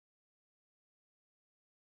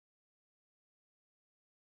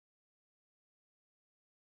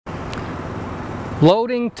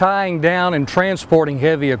Loading, tying down, and transporting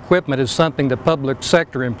heavy equipment is something that public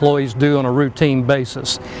sector employees do on a routine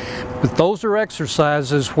basis. But those are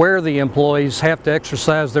exercises where the employees have to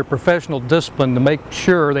exercise their professional discipline to make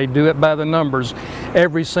sure they do it by the numbers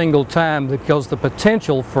every single time, because the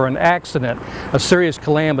potential for an accident, a serious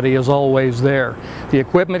calamity, is always there. The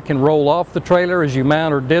equipment can roll off the trailer as you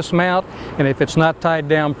mount or dismount, and if it's not tied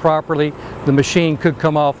down properly, the machine could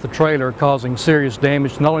come off the trailer, causing serious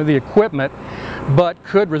damage to not only the equipment, but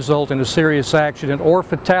could result in a serious accident or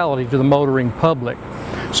fatality to the motoring public.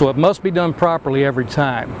 So it must be done properly every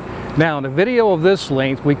time. Now, in a video of this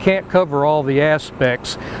length, we can't cover all the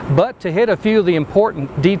aspects, but to hit a few of the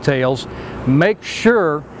important details, make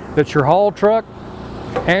sure that your haul truck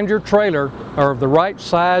and your trailer are of the right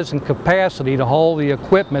size and capacity to haul the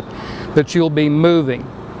equipment that you'll be moving.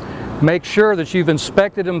 Make sure that you've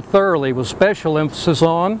inspected them thoroughly, with special emphasis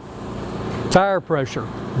on tire pressure,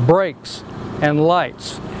 brakes, and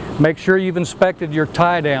lights. Make sure you've inspected your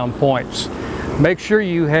tie-down points. Make sure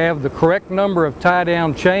you have the correct number of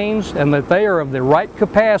tie-down chains and that they are of the right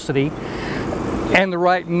capacity and the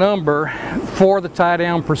right number for the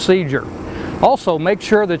tie-down procedure. Also, make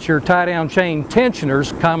sure that your tie-down chain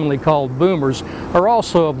tensioners, commonly called boomers, are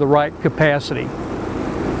also of the right capacity.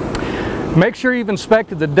 Make sure you've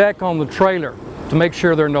inspected the deck on the trailer to make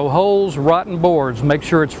sure there are no holes, rotten boards. Make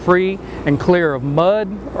sure it's free and clear of mud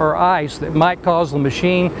or ice that might cause the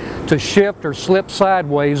machine to shift or slip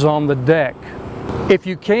sideways on the deck. If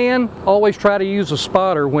you can, always try to use a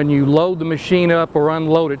spotter when you load the machine up or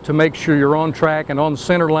unload it to make sure you're on track and on the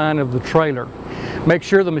center line of the trailer. Make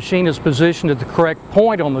sure the machine is positioned at the correct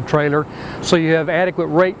point on the trailer so you have adequate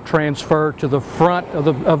rate transfer to the front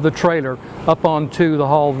of the trailer up onto the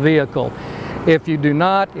hauled vehicle. If you do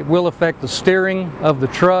not, it will affect the steering of the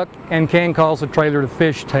truck and can cause the trailer to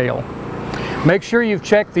fishtail. Make sure you've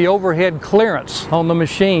checked the overhead clearance on the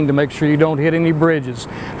machine to make sure you don't hit any bridges.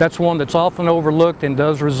 That's one that's often overlooked and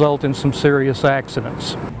does result in some serious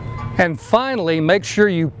accidents. And finally, make sure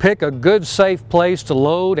you pick a good, safe place to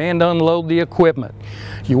load and unload the equipment.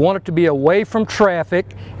 You want it to be away from traffic,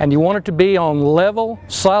 and you want it to be on level,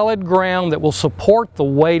 solid ground that will support the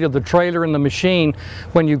weight of the trailer and the machine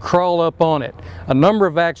when you crawl up on it. A number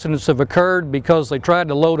of accidents have occurred because they tried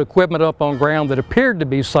to load equipment up on ground that appeared to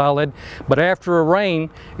be solid, but after a rain,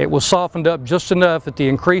 it was softened up just enough that the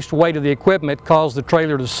increased weight of the equipment caused the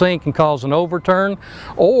trailer to sink and cause an overturn,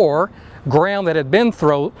 or ground that had been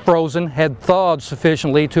frozen had thawed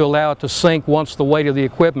sufficiently to allow it to sink once the weight of the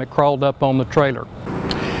equipment crawled up on the trailer.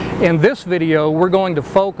 In this video, we're going to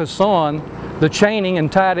focus on the chaining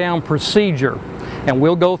and tie-down procedure, and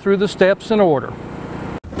we'll go through the steps in order.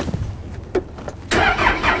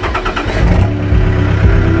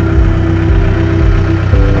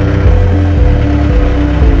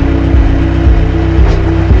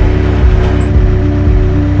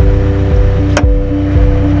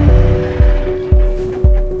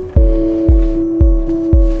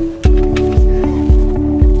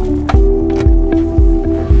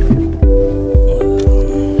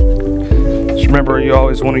 Remember, you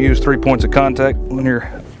always want to use 3 points of contact when you're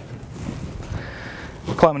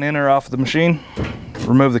climbing in or off the machine.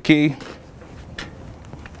 Remove the key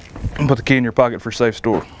and put the key in your pocket for safe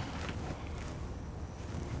store.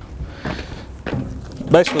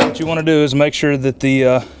 Basically, what you want to do is make sure that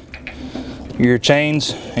your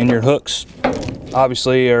chains and your hooks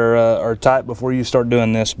obviously are tight before you start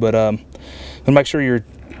doing this, but make sure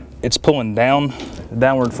it's pulling down,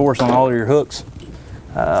 downward force on all of your hooks.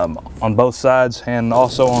 On both sides, and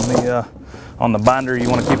also on the binder, you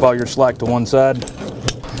want to keep all your slack to one side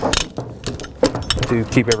to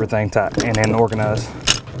keep everything tight and in an organized,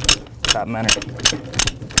 tight manner.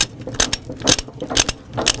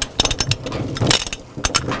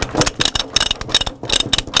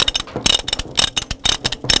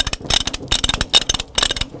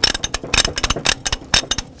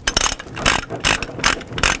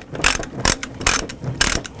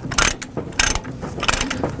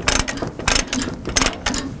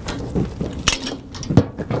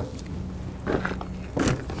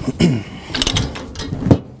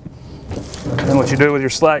 Then what you do with your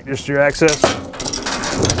slack, just your access,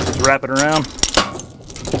 just wrap it around.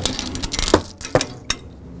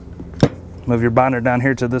 Move your binder down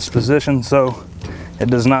here to this position so it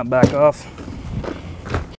does not back off.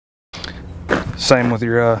 Same with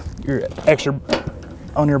your extra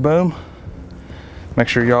on your boom. Make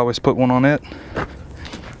sure you always put one on it.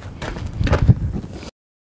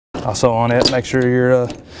 Also on it, make sure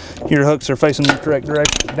your hooks are facing the correct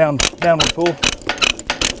direction, downward pull.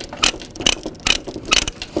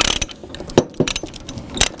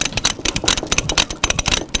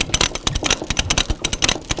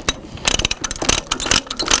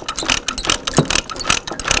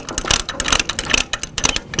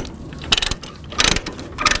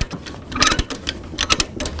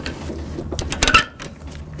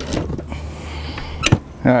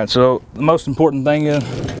 Alright, so the most important thing is,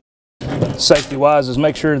 safety wise, is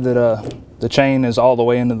make sure that the chain is all the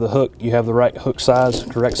way into the hook. You have the right hook size,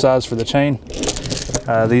 correct size for the chain.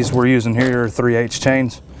 These we're using here are 3/8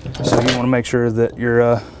 chains, so you want to make sure that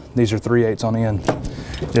these are 3/8 on the end.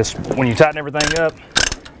 Just when you tighten everything up,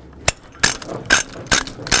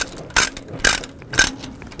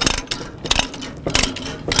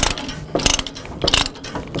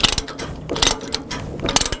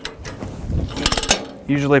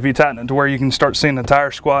 usually if you tighten it to where you can start seeing the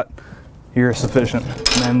tire squat, you're sufficient.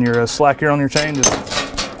 And then your slack here on your chain, just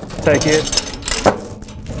take it,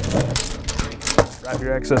 wrap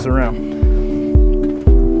your excess around.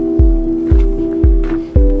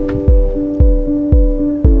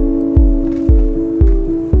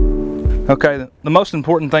 Okay, the most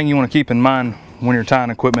important thing you want to keep in mind when you're tying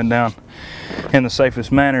equipment down in the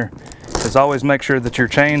safest manner is always make sure that your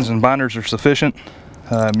chains and binders are sufficient.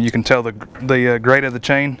 You can tell the grade of the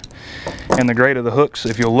chain and the grade of the hooks.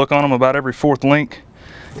 If you'll look on them, about every 4th link,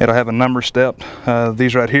 it'll have a number stepped.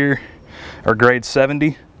 These right here are grade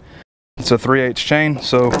 70. It's a 3/8 chain,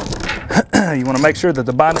 so you want to make sure that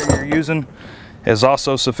the binder you're using is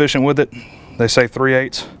also sufficient with it. They say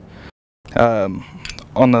 3/8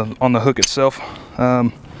 on the hook itself.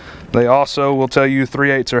 They also will tell you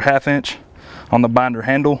 3/8 or 1/2 inch on the binder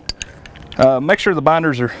handle. Make sure the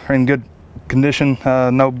binders are in good condition,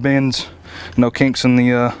 no bends, no kinks in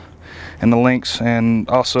the links, and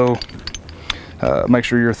also make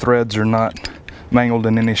sure your threads are not mangled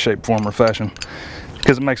in any shape, form, or fashion,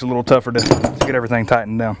 because it makes it a little tougher to get everything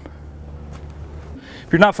tightened down.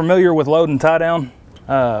 If you're not familiar with load and tie down,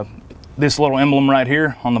 this little emblem right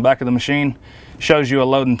here on the back of the machine shows you a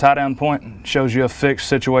load and tie down point, shows you a fixed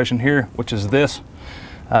situation here, which is this.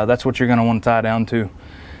 That's what you're going to want to tie down to.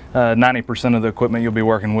 90% of the equipment you'll be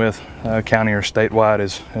working with, county or statewide,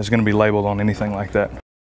 is going to be labeled on anything like that.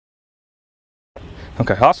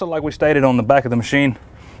 Okay, also, like we stated, on the back of the machine,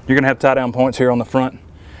 you're going to have tie down points here on the front.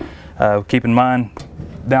 Keep in mind,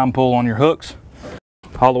 down pull on your hooks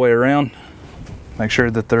all the way around. Make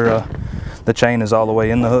sure that the chain is all the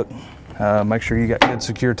way in the hook. Make sure you got good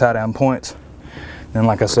secure tie down points. Then,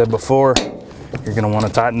 like I said before, you're going to want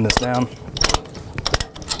to tighten this down.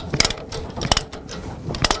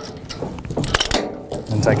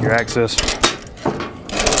 And take your axis,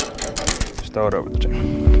 just throw it over the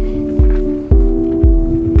chain.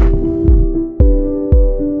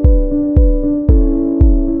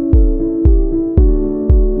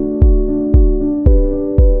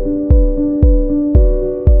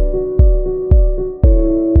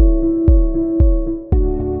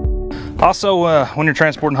 Also, when you're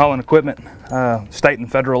transporting hauling equipment, state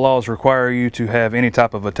and federal laws require you to have any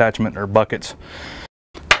type of attachment or buckets.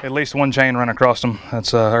 At least one chain run across them.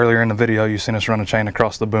 That's earlier in the video you seen us run a chain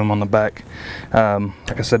across the boom on the back.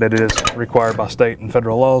 Like I said, it is required by state and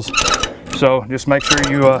federal laws. So just make sure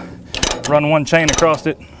you run one chain across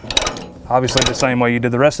it, obviously the same way you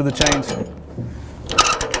did the rest of the chains.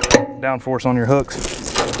 Downforce on your hooks.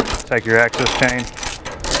 Take your access chain,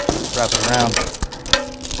 wrap it around.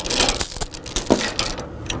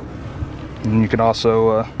 And you can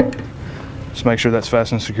also just make sure that's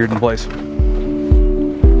fastened and secured in place.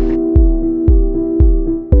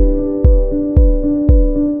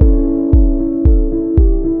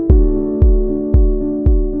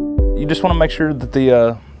 You just want to make sure that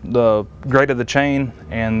the grade of the chain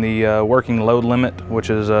and the working load limit, which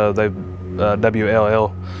is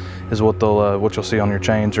WLL, is what you'll see on your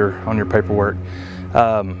chains or on your paperwork.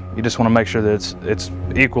 You just want to make sure that it's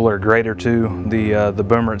equal or greater to the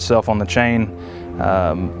boomer itself on the chain,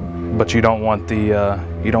 but you don't want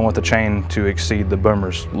the chain to exceed the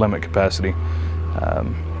boomer's limit capacity.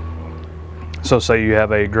 So say you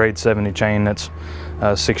have a grade 70 chain that's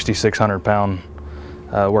 6,600 pound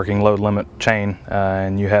working load limit chain,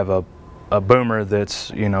 and you have a boomer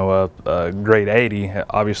that's a grade 80.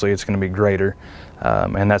 Obviously it's going to be greater,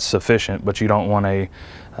 and that's sufficient, but you don't want a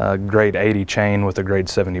grade 80 chain with a grade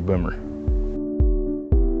 70 boomer.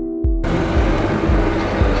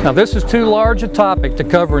 Now, this is too large a topic to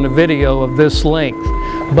cover in a video of this length,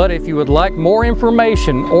 but if you would like more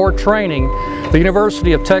information or training, the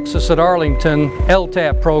University of Texas at Arlington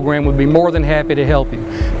LTAP program would be more than happy to help you.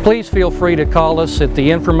 Please feel free to call us at the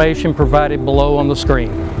information provided below on the screen.